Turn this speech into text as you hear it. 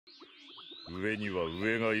上には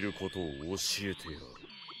上がいることを教えてやる。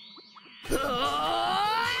いくぞー。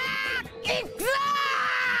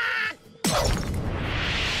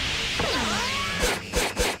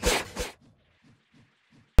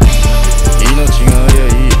命がありゃい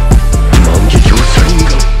い。万華鏡サリン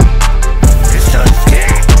ガ嘘つけ。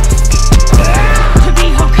To be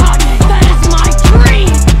Hokage, that is my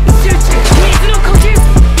dream.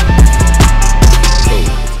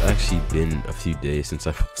 Actually been a few days since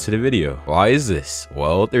I posted a video. Why is this?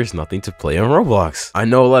 Well, there's nothing to play on Roblox. I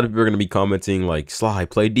know a lot of people are going to be commenting like, Sly,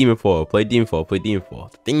 play Demonfall, play Demonfall, play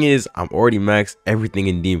Demonfall. The thing is, I'm already maxed everything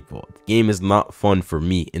in Demonfall. The game is not fun for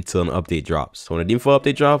me until an update drops. So when a Demonfall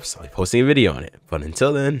update drops, I'll be posting a video on it. But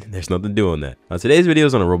until then, there's nothing to do on that. Now today's video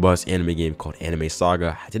is on a Roblox anime game called Anime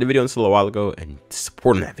Saga. I did a video on this a little while ago and the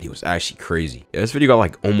support on that video was actually crazy. Yeah, this video got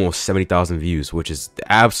like almost 70,000 views, which is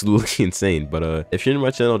absolutely insane. But if you're in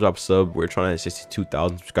my channel, drop a sub. We're trying to hit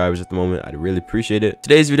 62,000 subscribers at the moment. I'd really appreciate it.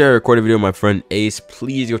 Today's video, I recorded a video with my friend Ace.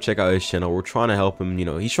 Please go check out his channel. We're trying to help him. You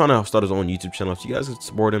know, he's trying to start his own YouTube channel. If you guys could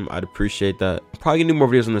support him, I'd appreciate that. I'm probably gonna do more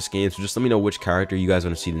videos on this game, so just let me know which character you guys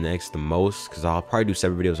want to see the most, because I'll probably do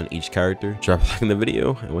 7 videos on each character. Drop a like in the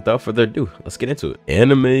video, and without further ado, let's get into it.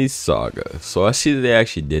 Anime Saga. So I see that they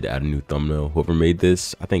actually did add a new thumbnail. Whoever made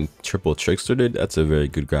this, I think Triple Trickster did. That's a very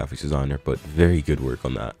good graphics designer, but very good work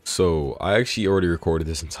on that. So I actually already recorded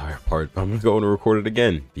this entire part, but I'm gonna go and record it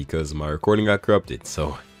again because my recording got corrupted.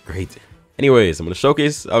 So great. Anyways, I'm gonna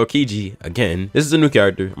showcase Aokiji again. This is a new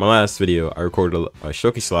character. My last video, I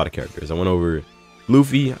showcased a lot of characters. I went over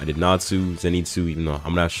Luffy, I did Natsu, Zenitsu, even though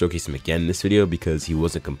I'm gonna showcase him again in this video because he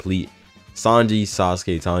wasn't complete. Sanji,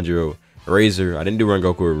 Sasuke, Tanjiro, Razor, I didn't do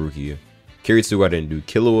Rengoku or Rukia. Kiritsu, I didn't do.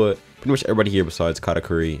 Killua, pretty much everybody here besides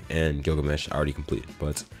Katakuri and Gilgamesh I already completed.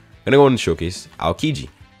 But I'm gonna go and showcase Aokiji.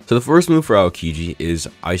 So the first move for Aokiji is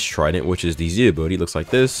Ice Trident, which is the Z ability. It looks like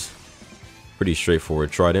this. Pretty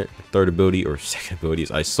straightforward trident. Third ability or second ability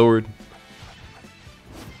is Ice Sword.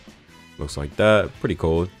 Looks like that. Pretty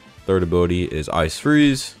cold. Third ability is Ice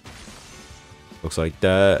Freeze. Looks like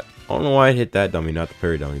that. I don't know why I hit that dummy, not the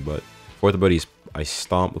parry dummy, but fourth ability is Ice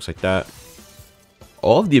Stomp. Looks like that.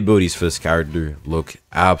 All of the abilities for this character look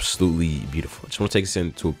absolutely beautiful. I just want to take a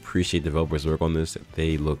second to appreciate developers' work on this.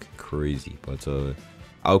 They look crazy. But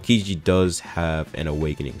Aokiji does have an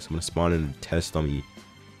awakening. So I'm going to spawn in a test dummy.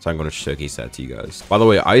 So I'm going to showcase that to you guys. By the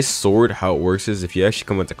way, Ice Sword, how it works is if you actually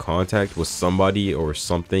come into contact with somebody or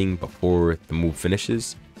something before the move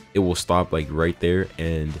finishes, it will stop like right there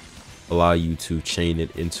and allow you to chain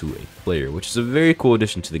it into a player, which is a very cool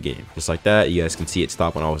addition to the game. Just like that, you guys can see it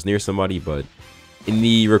stop when I was near somebody. But in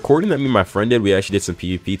the recording that me and my friend did, we actually did some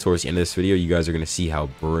PvP towards the end of this video. You guys are going to see how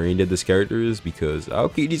brain dead this character is because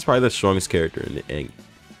Aokiji is probably the strongest character in the game.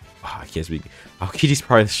 I can't speak. Aokiji's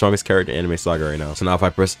probably the strongest character in Anime Saga right now. So now if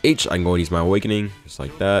I press H, I can go and use my awakening, just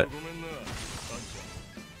like that.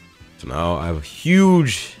 So now I have a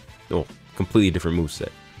huge, completely different moveset.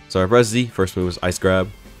 So I press Z, first move is Ice Grab.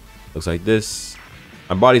 Looks like this.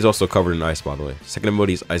 My body's also covered in ice, by the way. Second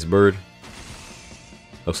ability is Ice Bird.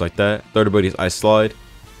 Looks like that. Third ability is Ice Slide.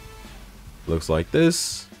 Looks like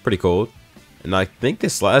this. Pretty cold. And I think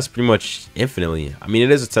this lasts pretty much infinitely. I mean,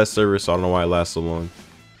 it is a test server, so I don't know why it lasts so long.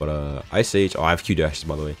 But Ice Age, I have Q dashes,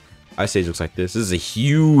 by the way. Ice Age looks like this. This is a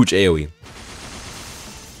huge AoE.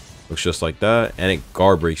 Looks just like that. And it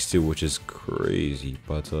guard breaks too, which is crazy.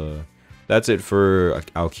 But that's it for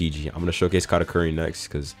Aokiji. I'm going to showcase Katakuri next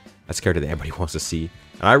because that's a character that everybody wants to see.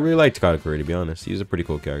 And I really liked Katakuri, to be honest. He's a pretty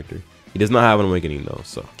cool character. He does not have an awakening though,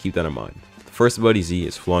 so keep that in mind. The first ability Z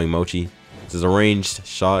is Flowing Mochi. This is a ranged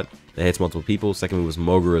shot that hits multiple people. Second move is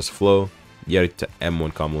Mogura's Flow. You have to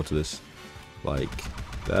M1 combo to this. Like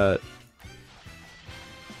that.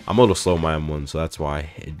 I'm a little slow on my M1, so that's why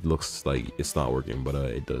it looks like it's not working, but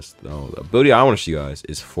it does. No, the ability I want to show you guys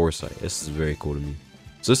is Foresight. This is very cool to me.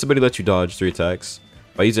 So this ability lets you dodge 3 attacks.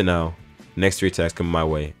 If I use it now, the next 3 attacks come my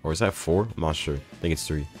way. Or is that 4? I'm not sure. I think it's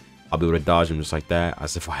 3. I'll be able to dodge them just like that,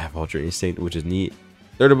 as if I have Ultra Instinct, which is neat.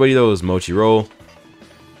 Third ability though is Mochi Roll.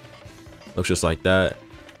 Looks just like that.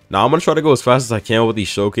 Now I'm gonna try to go as fast as I can with these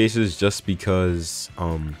showcases, just because me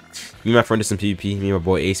and my friend did some PvP. Me and my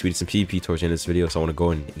boy Ace, we did some PvP towards the end of this video, so I want to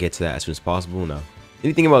go and get to that as soon as possible. Now,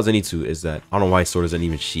 anything about Zenitsu is that I don't know why his sword isn't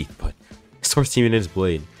even sheath, but his sword's even in his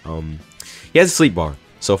blade. He has a sleep bar.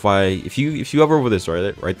 So if you hover over this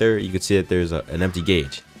right there, you can see that there's an empty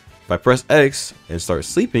gauge. If I press X and start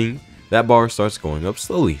sleeping, that bar starts going up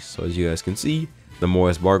slowly. So as you guys can see, the more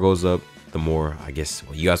this bar goes up, the more, I guess,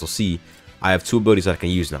 well, you guys will see, I have 2 abilities that I can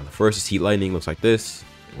use now. The first is Heat Lightning, looks like this.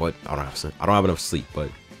 What? I don't have enough sleep, but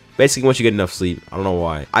basically once you get enough sleep, I don't know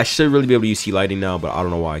why. I should really be able to use Heat Lightning now, but I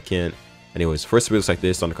don't know why I can't. Anyways, first ability looks like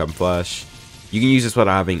this, Thunderclap and Flash. You can use this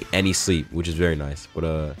without having any sleep, which is very nice.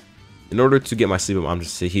 But in order to get my sleep up, I'm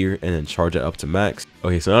just sit here and then charge it up to max.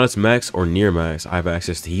 Okay, so now it's max or near max. I have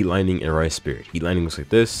access to heat lightning and rice spirit. Heat lightning looks like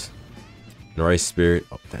this. And rice spirit,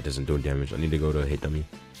 oh, that doesn't do damage. I need to go to hit dummy.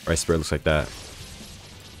 Rice spirit looks like that.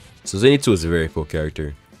 So Zenitsu is a very cool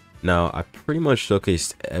character. Now, I pretty much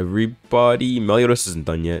showcased everybody. Meliodas isn't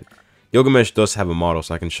done yet. Gilgamesh does have a model,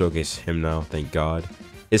 so I can showcase him now, thank God.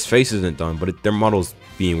 His face isn't done, but their model's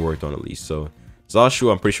being worked on at least. So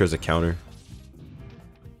Zashu, I'm pretty sure is a counter.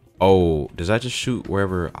 Oh, does that just shoot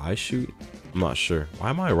wherever I shoot? I'm not sure. Why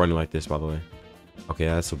am I running like this, by the way? Okay,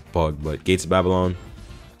 that's a bug, but Gates of Babylon.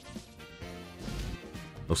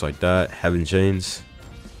 Looks like that. Heaven Chains.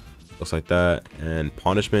 Looks like that. And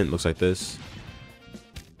Punishment looks like this.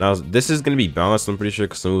 Now, this is going to be balanced, I'm pretty sure,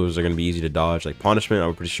 because some moves are going to be easy to dodge. Like Punishment,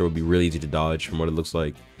 I'm pretty sure would be really easy to dodge from what it looks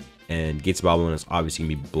like. And Gates of Babylon is obviously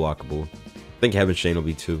going to be blockable. I think Heaven Chain will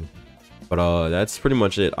be too. But that's pretty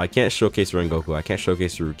much it. I can't showcase Rengoku. I can't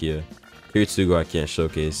showcase Rukia. Kiritsugu I can't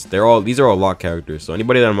showcase. These are all locked characters. So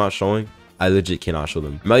anybody that I'm not showing, I legit cannot show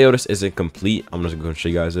them. Meliodas isn't complete. I'm just going to show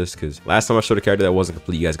you guys this because last time I showed a character that wasn't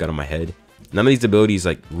complete, you guys got on my head. None of these abilities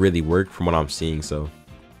like really work from what I'm seeing. So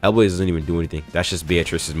Hellblaze doesn't even do anything. That's just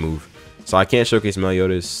Beatrice's move. So I can't showcase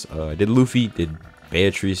Meliodas. I did Luffy, did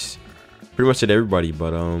Beatrice, pretty much did everybody.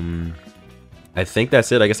 But I think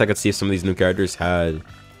that's it. I guess I could see if some of these new characters have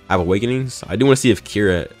awakenings. I do want to see if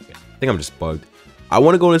Kira, I think I'm just bugged. I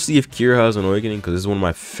want to go and see if Kira has an awakening because this is one of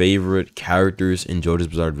my favorite characters in JoJo's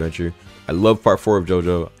Bizarre Adventure. I love part 4 of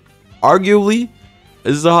JoJo. Arguably,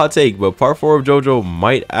 this is a hot take, but part 4 of JoJo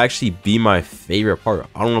might actually be my favorite part.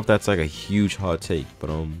 I don't know if that's like a huge hot take, but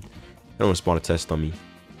I don't spawn a test on me.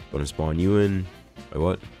 Gonna spawn you in. Wait,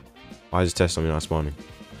 what? Why is this test on me not spawning?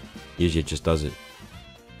 Usually it just does it.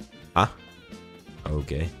 Huh?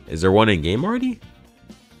 Okay. Is there one in game already?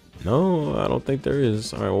 No, I don't think there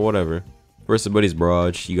is. Alright, well, whatever. First, the buddy's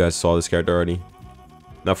Barrage. You guys saw this character already.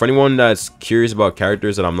 Now, for anyone that's curious about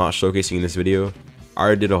characters that I'm not showcasing in this video, I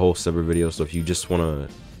already did a whole separate video. So if you just want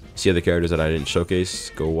to see other characters that I didn't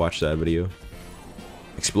showcase, go watch that video.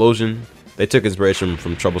 Explosion. They took inspiration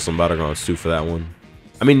from Troublesome Battlegrounds 2 for that one.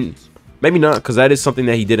 I mean, maybe not, because that is something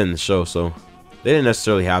that he did in the show. So they didn't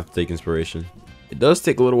necessarily have to take inspiration. It does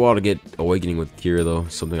take a little while to get Awakening with Kira, though.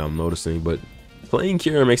 Something I'm noticing, but playing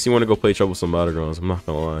Kira makes me want to go play Troublesome Battlegrounds. I'm not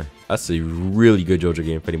gonna lie. That's a really good JoJo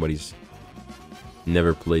game if anybody's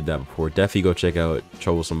never played that before. Definitely go check out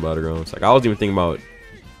Troublesome Battlegrounds. Like, I was even thinking about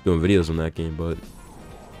doing videos on that game, but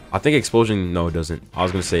I think Explosion, no, it doesn't. I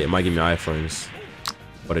was gonna say it might give me iframes,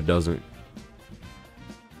 but it doesn't.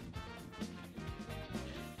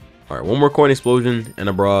 Alright, one more coin explosion and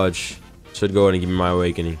a barrage should go ahead and give me my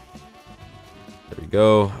awakening. There we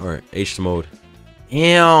go. Alright, H mode.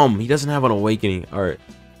 Damn, he doesn't have an awakening. Alright,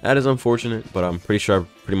 that is unfortunate, but I'm pretty sure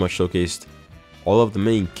I've pretty much showcased all of the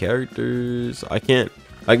main characters. I can't,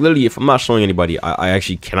 like, literally, if I'm not showing anybody, I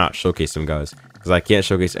actually cannot showcase them, guys, because I can't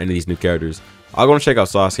showcase any of these new characters. I'll go and check out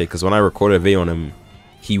Sasuke, because when I recorded a video on him,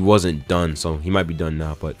 he wasn't done, so he might be done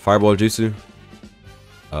now. But Fireball Jutsu,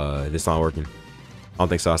 this not working. I don't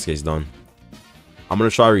think Sasuke's done. I'm gonna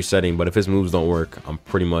try resetting, but if his moves don't work, I'm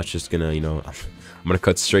pretty much just gonna, you know, I'm gonna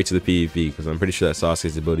cut straight to the PvP, because I'm pretty sure that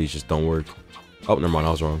Sasuke's abilities just don't work. Oh, never mind, I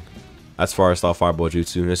was wrong. That's Fire Style Fireball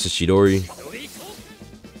Jutsu. This is Chidori.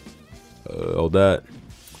 Hold that.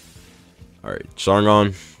 Alright,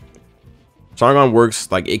 Sharingan. Sharingan works,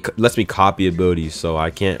 like, it lets me copy abilities, so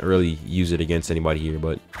I can't really use it against anybody here,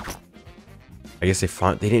 but I guess they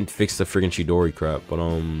didn't fix the friggin' Chidori crap, but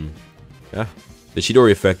yeah. The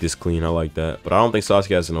Chidori effect is clean, I like that. But I don't think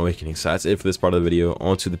Sasuke has an awakening, so that's it for this part of the video.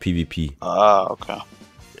 On to the PvP. Ah, okay.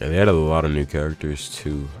 Yeah, they added a lot of new characters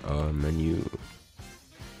too. Menu.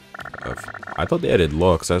 I thought they added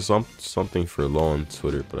Lux. That's something for Law on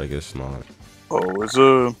Twitter, but I guess not. Oh, it's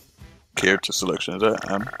a character selection. Is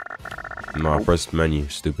that M? No, I pressed menu,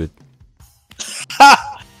 stupid.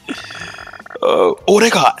 Oh, they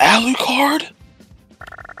got Alucard?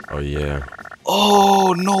 Oh, yeah.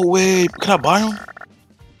 Oh, no way. Can I buy them?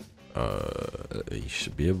 You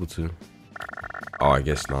should be able to. Oh, I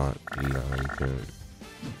guess not. No, you can't.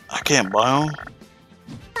 I can't buy them.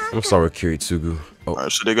 I'm gonna start with Kiritsugu. Oh.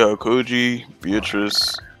 Alright, so they got Koji,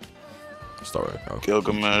 Beatrice, Start with okay.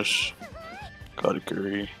 Gilgamesh,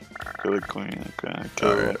 Katakuri, Killer Queen, okay.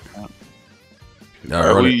 Alright,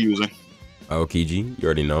 what are you using? Aokiji, you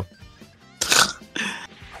already know.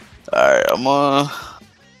 Alright, I'm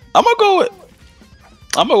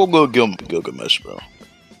gonna go Gilgamesh, bro.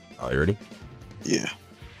 Oh, you ready? Yeah.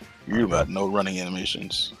 You got no running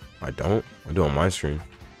animations. I don't. I do on my screen.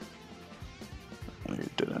 No, you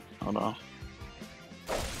didn't. Hold on.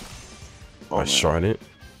 Oh, I man. shot it.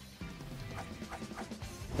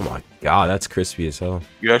 Oh my god, that's crispy as hell.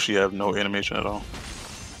 You actually have no animation at all.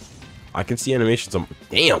 I can see animations on.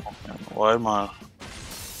 Damn. Why am I?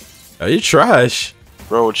 Are you trash?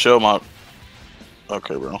 Bro, chill my.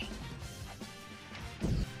 Okay, bro. I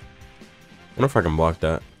wonder if I can block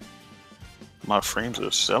that. My frames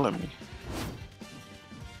are selling me.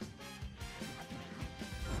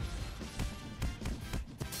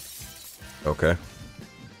 Okay.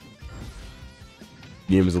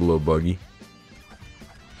 Game is a little buggy.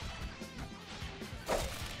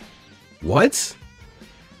 What?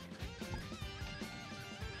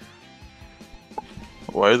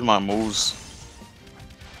 Why is my moves?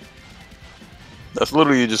 That's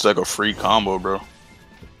literally just like a free combo, bro.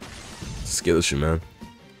 Skill issue, man.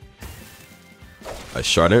 I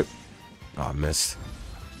shot it. Oh, I missed.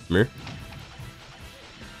 Come here.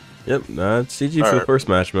 Yep, that's CG for the first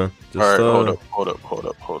match, man. Just, Alright,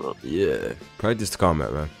 hold up. Yeah, practice the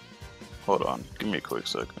combat, man. Hold on, give me a quick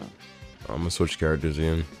second. I'm gonna switch characters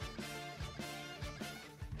again.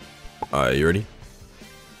 Alright, you ready?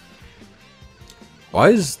 Why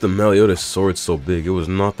is the Meliodas sword so big? It was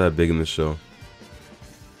not that big in the show.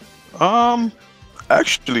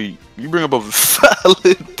 Actually, you bring up a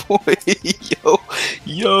valid point.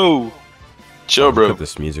 Yo. Chill, bro. Look at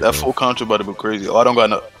this music, That bro. full counter about to be crazy. Oh, I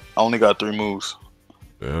only got 3 moves.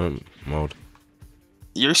 Yeah, mode.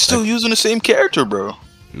 You're still using the same character, bro.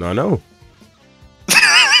 No, I know.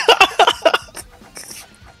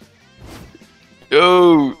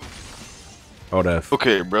 Yo. Hold F.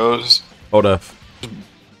 Okay, bros. Hold F.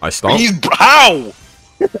 I stomped. He's how?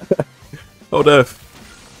 Hold F.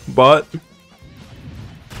 Bot.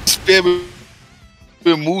 Spamming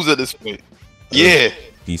moves at this point. Yeah.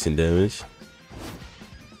 Decent damage.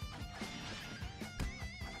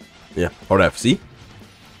 Yeah, hold F. See?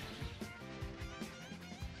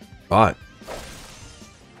 Bot.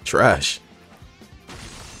 Trash.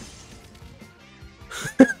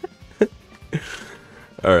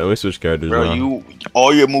 Alright, let me switch characters Bro, now.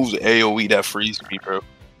 all your moves are AoE that freeze me, bro.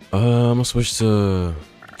 I'm gonna switch to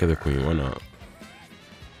Killer Queen. Why not?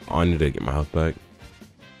 Oh, I need to get my health back.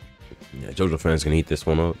 Yeah, JoJo fans gonna eat this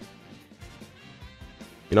one up.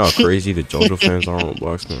 You know how crazy the JoJo fans are on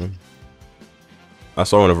Roblox, man. I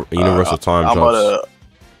saw when a Universal Time drops.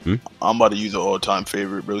 I'm about to use an all-time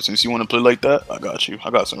favorite, bro. Since you want to play like that, I got you.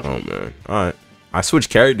 I got some. Oh man, all right. I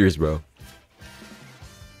switched characters, bro.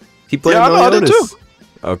 Keep playing. Yeah, I know I did too.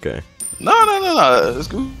 Okay. No. It's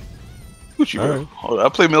good. Gucci, bro. Right. Hold on, I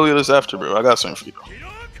play Meliodas after, bro. I got something for you.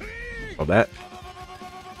 Oh, that.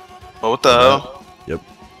 Oh, what the hell? Yep.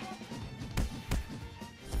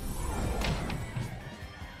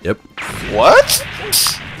 Yep. What?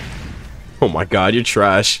 Oh my god, you're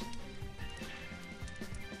trash.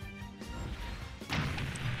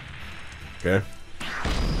 Okay.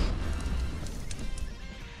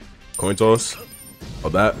 Coin toss. Oh,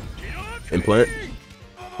 that. Implant.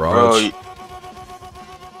 Raj.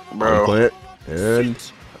 Bro. Implant.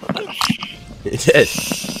 And. Dead.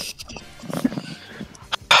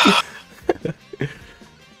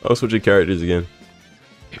 I'll switch your characters again.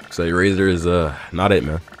 So Razor is not it,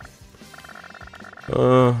 man.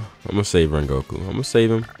 I'm gonna save Rengoku. I'm gonna save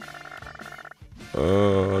him.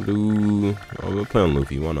 I'm gonna play on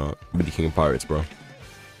Luffy. Why not? Be the King of Pirates, bro.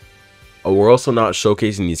 Oh, we're also not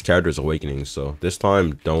showcasing these characters' awakenings, so this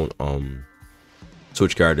time don't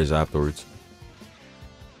switch characters afterwards.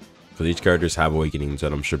 Because each characters have awakenings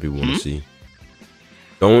that I'm sure people want to see.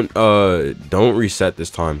 Don't reset this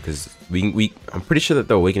time because I'm pretty sure that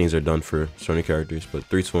the awakenings are done for certain characters, but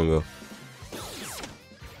 3, 2, 1, go.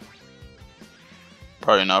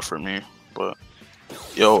 Probably not for me, but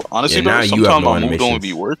yo, honestly, Yeah, bro, now you sometimes have no my move don't animations.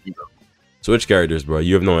 be working, bro. Switch characters, bro.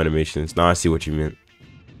 You have no animations. Now I see what you meant.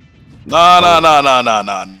 Nah.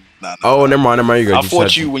 Oh, never mind. You're good. I just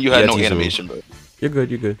fought you when you had no to use the move. animation, bro. You're good.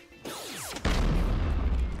 You're good.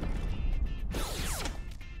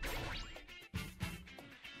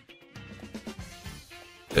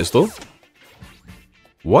 Pistol?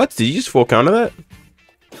 What? Did you just full counter that?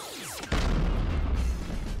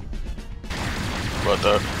 What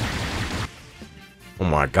the? Oh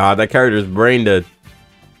my god, that character's brain dead.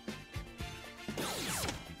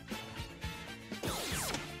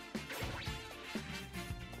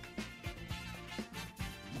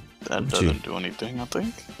 That doesn't do anything, I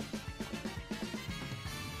think.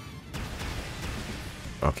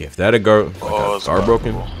 Okay, if that had guard it's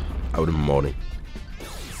broken, possible. I would have been molding.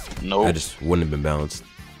 Nope. I just wouldn't have been balanced.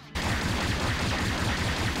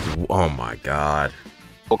 Oh my god.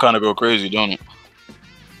 Will kind of go crazy, don't it?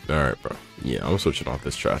 Alright, bro. Yeah, I'm switching off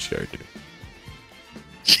this trash character.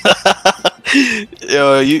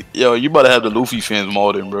 You about to have the Luffy fans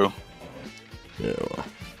modding, bro. Yeah. Well.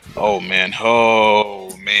 Oh man,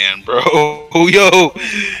 bro. Yo,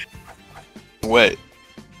 wet.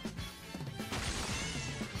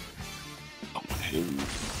 Here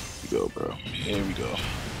we go, bro. Here we go.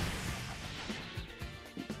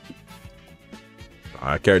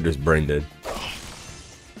 Our character's brain dead.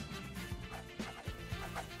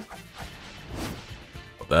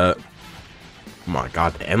 That. Oh my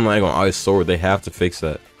god, the end lag on Ice Sword, they have to fix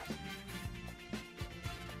that.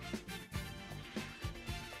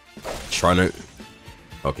 Trying to.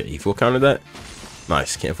 Okay, you full counter that?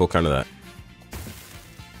 Nice, can't full counter that.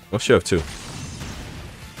 What's you have too?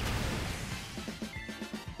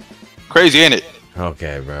 Crazy, ain't it?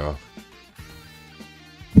 Okay, bro.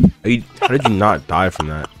 How did you not die from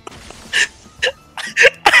that?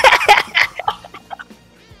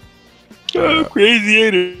 Crazy,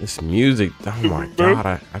 ain't it? This music, oh my god,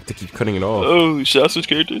 I have to keep cutting it off. Oh, shall I switch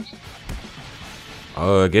characters?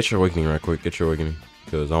 Get your awakening right quick. Get your awakening,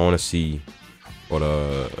 because I want to see what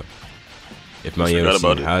if my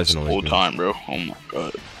UFC has an awakening. Whole time, bro. Oh my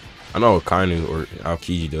god. I know Kainu or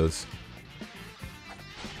Aokiji does.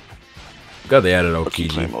 God, they added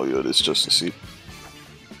Aokiji. Oh yeah, this just to see.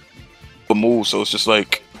 The move, so it's just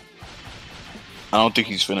like I don't think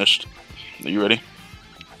he's finished. Are you ready?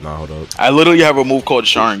 Nah, hold up. I literally have a move called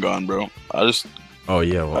Sharingan, bro. Oh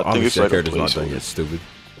yeah, well obviously that character's not done yet. Stupid.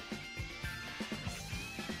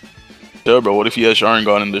 Yeah, bro. What if he has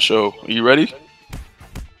Sharingan in the show? Are you ready?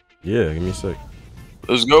 Yeah, give me a sec.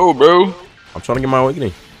 Let's go, bro. I'm trying to get my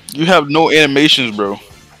awakening. You have no animations, bro.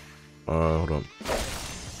 Hold on.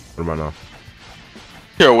 What about now?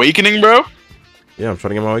 Your awakening, bro? Yeah, I'm trying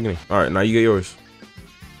to get my awakening. Alright, now you get yours.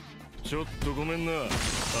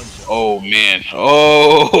 Oh man.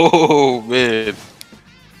 Oh man. Oh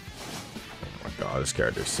my god, this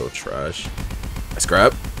character is so trash.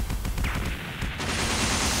 Scrap.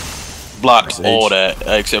 Blocks all that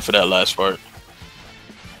except for that last part.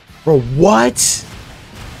 Bro, what?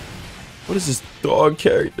 What is this dog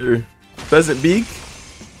character? Pheasant beak?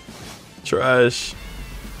 Trash.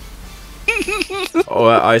 Oh,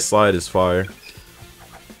 that ice slide is fire.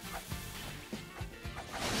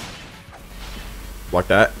 Like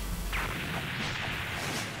that.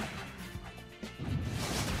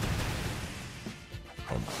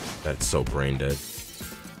 Oh, that's so brain dead.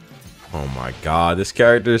 Oh my god, this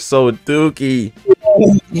character is so dookie.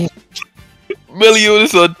 Melio,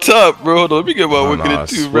 this on top, bro. Hold on, let me get my awakening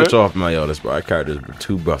too, bro. Switch off Melio, this bro. That character's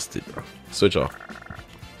too busted, bro. Switch off.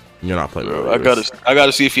 You're not playing, bro. I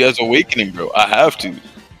gotta see if he has awakening, bro. I have to.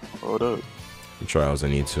 Hold up. Trials, I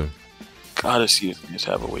need to. Gotta see if he just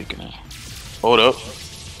have awakening. Hold up.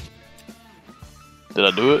 Did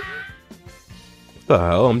I do it? What the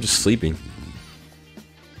hell? I'm just sleeping.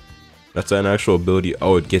 That's an actual ability.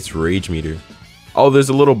 Oh, it gets rage meter. Oh, there's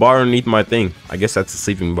a little bar underneath my thing. I guess that's a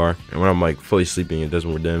sleeping bar. And when I'm like fully sleeping, it does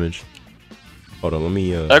more damage. Hold on, let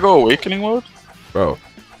me Did I go awakening mode? Bro.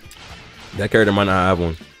 That character might not have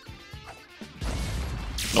one.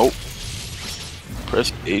 Nope.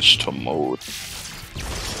 Press H to mode.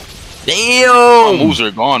 Damn! My moves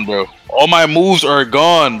are gone, bro. All my moves are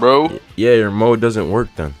gone, bro. Yeah, your mode doesn't work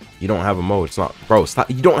then. You don't have a mode. It's not, bro. Stop.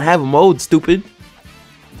 You don't have a mode, stupid.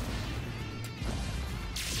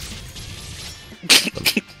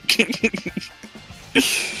 Okay,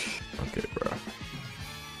 bro.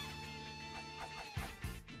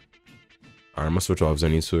 Alright, I'm gonna switch off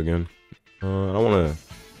Zenitsu again. I don't wanna.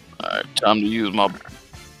 Alright, time to use my.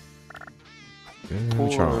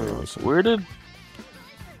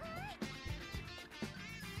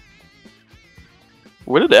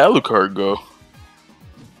 Where did the Alucard go?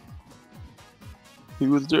 He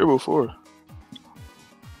was there before.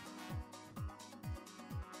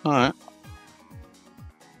 Alright.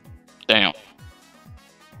 Damn.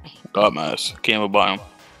 Got my ass. Can't even buy him.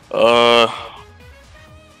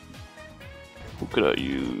 Who could I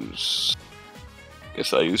use?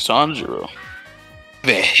 Guess I use Tanjiro.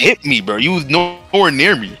 It hit me, bro. You was nowhere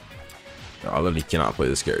near me. I literally cannot play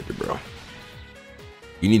this character, bro.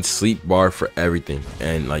 You need sleep bar for everything,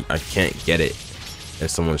 and like I can't get it if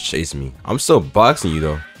someone's chasing me. I'm still boxing you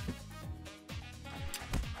though.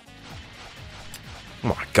 Oh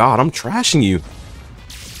my god, I'm trashing you.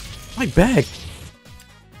 Fight back.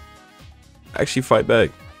 Actually, fight back.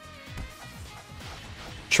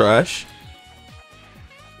 Trash.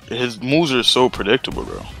 His moves are so predictable,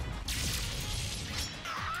 bro.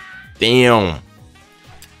 Damn.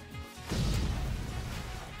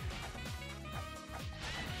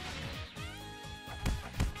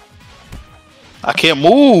 I can't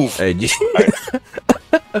move. Hey,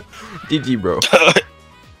 GG, bro.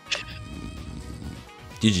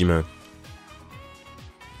 GG, man.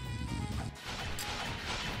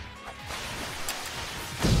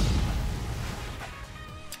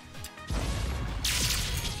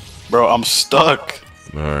 Bro, I'm stuck.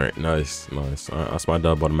 Alright, nice. Nice. All right, that's my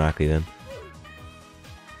dub automatically then.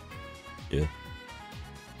 Yeah.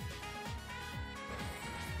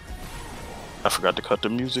 I forgot to cut the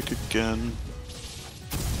music again.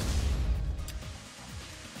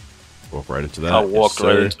 Walk right into that. I walked yes,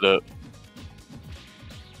 right into that.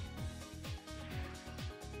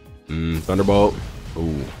 Thunderbolt.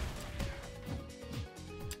 Ooh.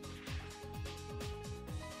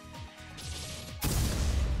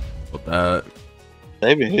 What that?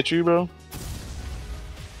 They even hit you, bro? Oh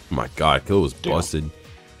my god, kill was busted.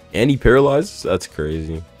 And he paralyzed? That's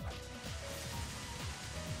crazy.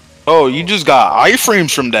 Oh, you just got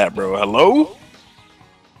iframes from that, bro. Hello?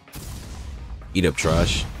 Eat up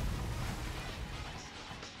trash.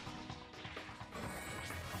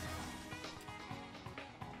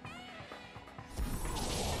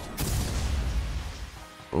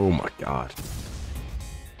 Oh my god.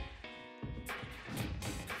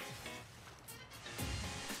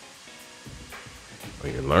 Oh,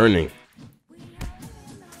 you're learning.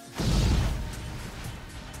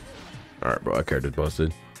 Alright, bro. I character's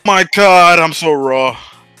busted. My god, I'm so raw.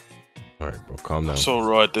 Alright, bro. Calm down. I'm so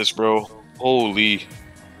raw at this, bro. Holy.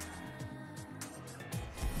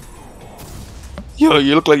 Yo,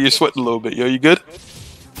 you look like you're sweating a little bit. Yo, you good?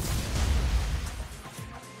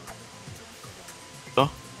 Huh?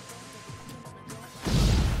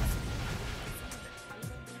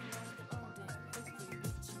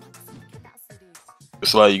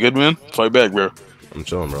 It's like, you good, man? Fight back, bro. I'm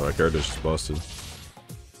chilling, bro. That character's just busted.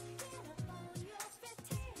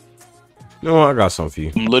 No, I got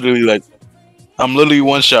something for you. I'm literally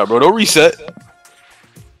one shot, bro. Don't reset.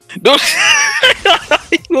 Don't.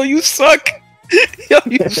 Yo, you suck. Yo,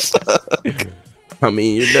 you suck. I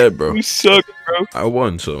mean, you're dead, bro. You suck, bro. I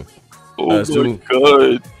won, so. Oh my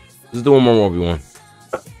god. Let's do one more 1v1.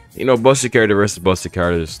 You know, busted character versus busted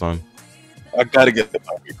character this time. I gotta get the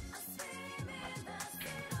topic.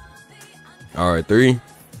 Alright, 3,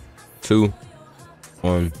 2,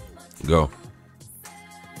 1, go.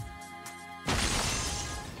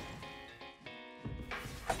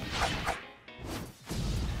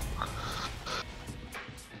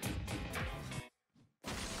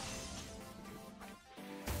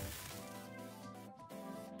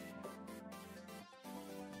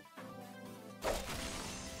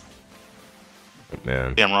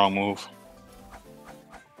 Man. Damn, wrong move.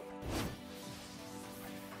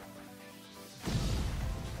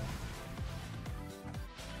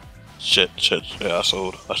 Shit. Yeah, I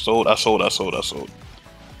sold. Oh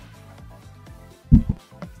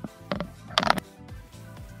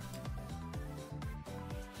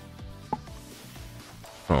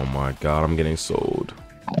my god, I'm getting sold.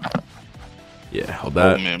 Yeah, hold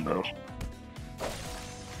that. Oh man, bro.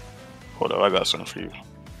 Hold up, I got something for you.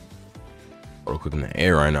 Real quick in the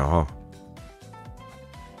air right now, huh?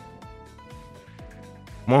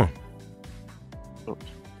 Come on.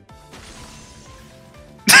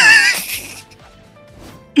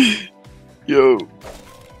 Yo.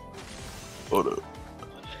 Hold up.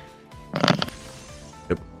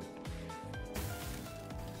 Yep.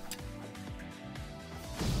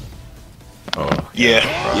 Oh. Yeah.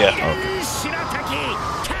 Okay.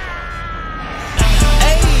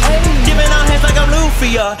 Giving out hands like I'm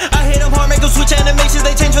Luffy, I hit them hard, make them switch animations,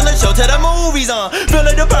 they change from the show to the movies, Feel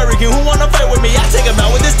like the hurricane, who wanna fight with me? I take him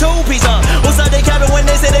out with this two-piece,